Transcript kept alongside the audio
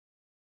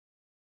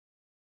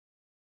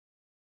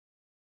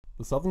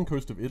The southern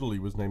coast of Italy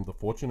was named the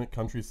Fortunate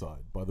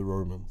Countryside by the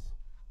Romans.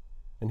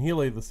 And here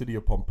lay the city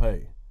of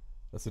Pompeii,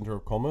 a center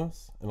of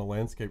commerce and a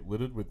landscape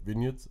littered with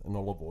vineyards and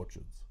olive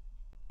orchards.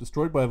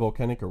 Destroyed by a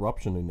volcanic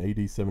eruption in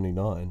AD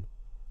 79,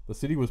 the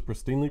city was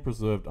pristinely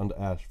preserved under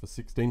ash for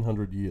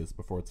 1600 years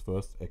before its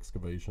first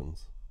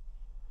excavations.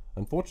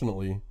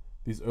 Unfortunately,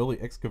 these early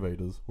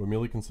excavators were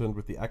merely concerned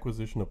with the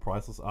acquisition of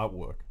priceless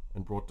artwork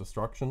and brought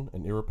destruction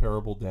and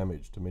irreparable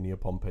damage to many of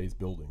Pompeii's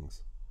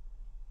buildings.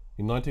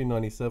 In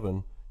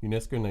 1997,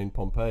 UNESCO named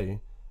Pompeii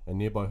and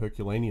nearby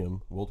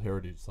Herculaneum World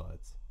Heritage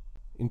Sites.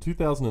 In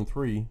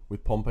 2003,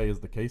 with Pompeii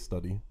as the case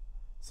study,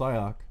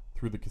 SCI-Arc,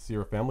 through the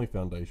Cassira Family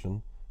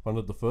Foundation,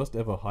 funded the first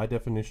ever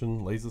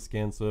high-definition laser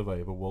scan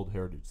survey of a World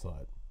Heritage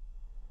Site.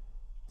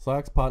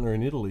 SCI-Arc's partner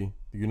in Italy,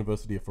 the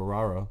University of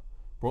Ferrara,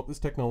 brought this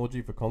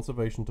technology for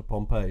conservation to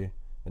Pompeii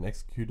and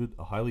executed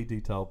a highly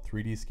detailed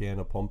 3D scan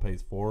of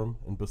Pompeii's Forum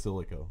and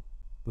Basilica.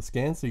 The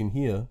scan seen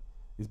here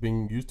is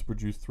being used to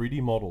produce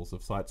 3D models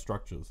of site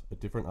structures at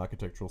different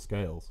architectural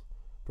scales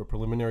for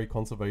preliminary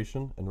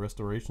conservation and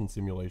restoration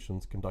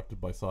simulations conducted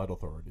by site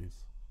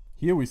authorities.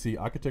 Here we see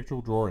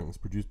architectural drawings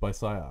produced by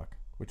SCI-Arc,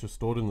 which are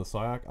stored in the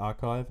SCI-Arc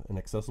archive and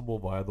accessible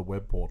via the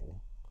web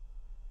portal.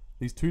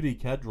 These 2D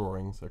CAD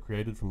drawings are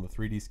created from the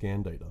 3D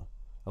scan data,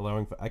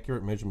 allowing for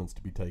accurate measurements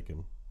to be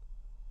taken.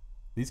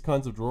 These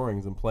kinds of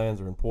drawings and plans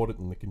are important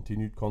in the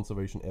continued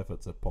conservation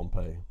efforts at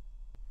Pompeii.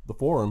 The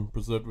Forum,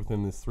 preserved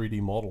within this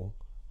 3D model,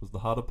 was the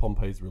heart of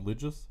Pompeii's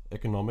religious,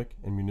 economic,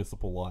 and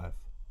municipal life.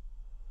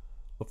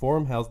 The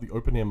Forum housed the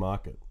open-air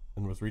market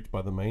and was reached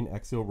by the main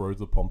axial roads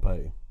of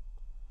Pompeii.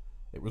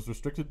 It was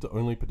restricted to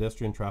only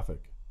pedestrian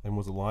traffic and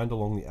was aligned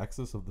along the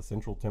axis of the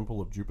central temple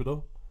of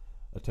Jupiter,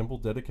 a temple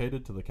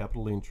dedicated to the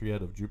Capitoline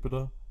triad of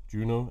Jupiter,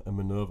 Juno, and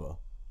Minerva,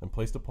 and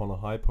placed upon a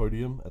high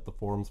podium at the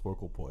Forum's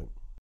focal point.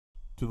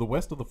 To the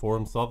west of the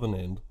Forum's southern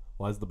end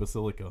lies the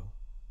Basilica,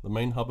 the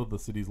main hub of the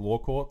city's law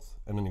courts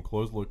and an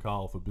enclosed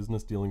locale for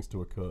business dealings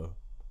to occur.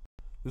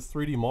 This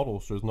 3D model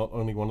shows not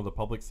only one of the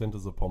public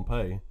centers of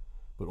Pompeii,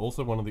 but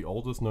also one of the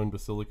oldest known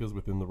basilicas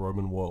within the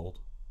Roman world.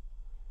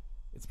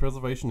 Its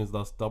preservation is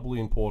thus doubly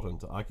important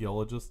to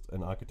archaeologists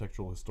and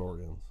architectural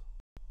historians.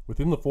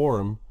 Within the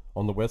Forum,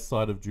 on the west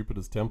side of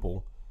Jupiter's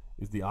temple,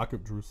 is the Arc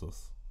of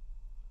Drusus.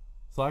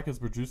 SCI-Arc has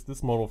produced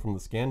this model from the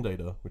scan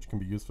data, which can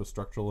be used for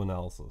structural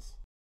analysis.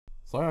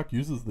 SCI-Arc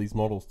uses these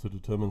models to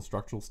determine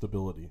structural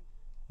stability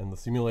and the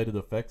simulated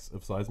effects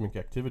of seismic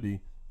activity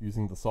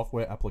using the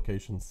software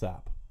application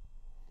SAP.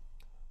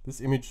 This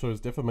image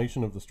shows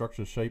deformation of the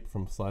structure's shape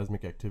from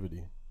seismic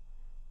activity.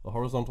 The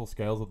horizontal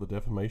scales of the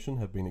deformation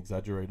have been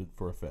exaggerated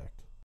for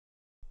effect.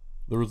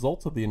 The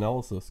results of the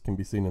analysis can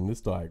be seen in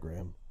this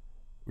diagram,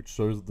 which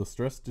shows the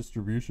stress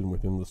distribution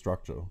within the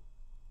structure.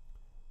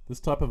 This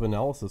type of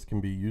analysis can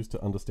be used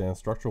to understand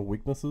structural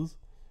weaknesses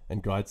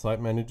and guide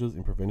site managers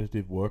in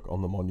preventative work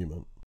on the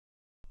monument.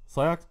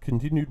 SCI-Arc's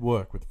continued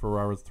work with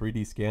Ferrara's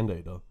 3D scan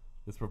data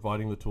is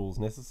providing the tools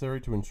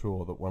necessary to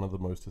ensure that one of the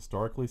most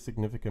historically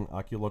significant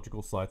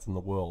archaeological sites in the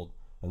world,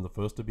 and the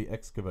first to be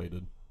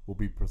excavated, will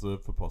be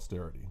preserved for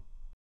posterity.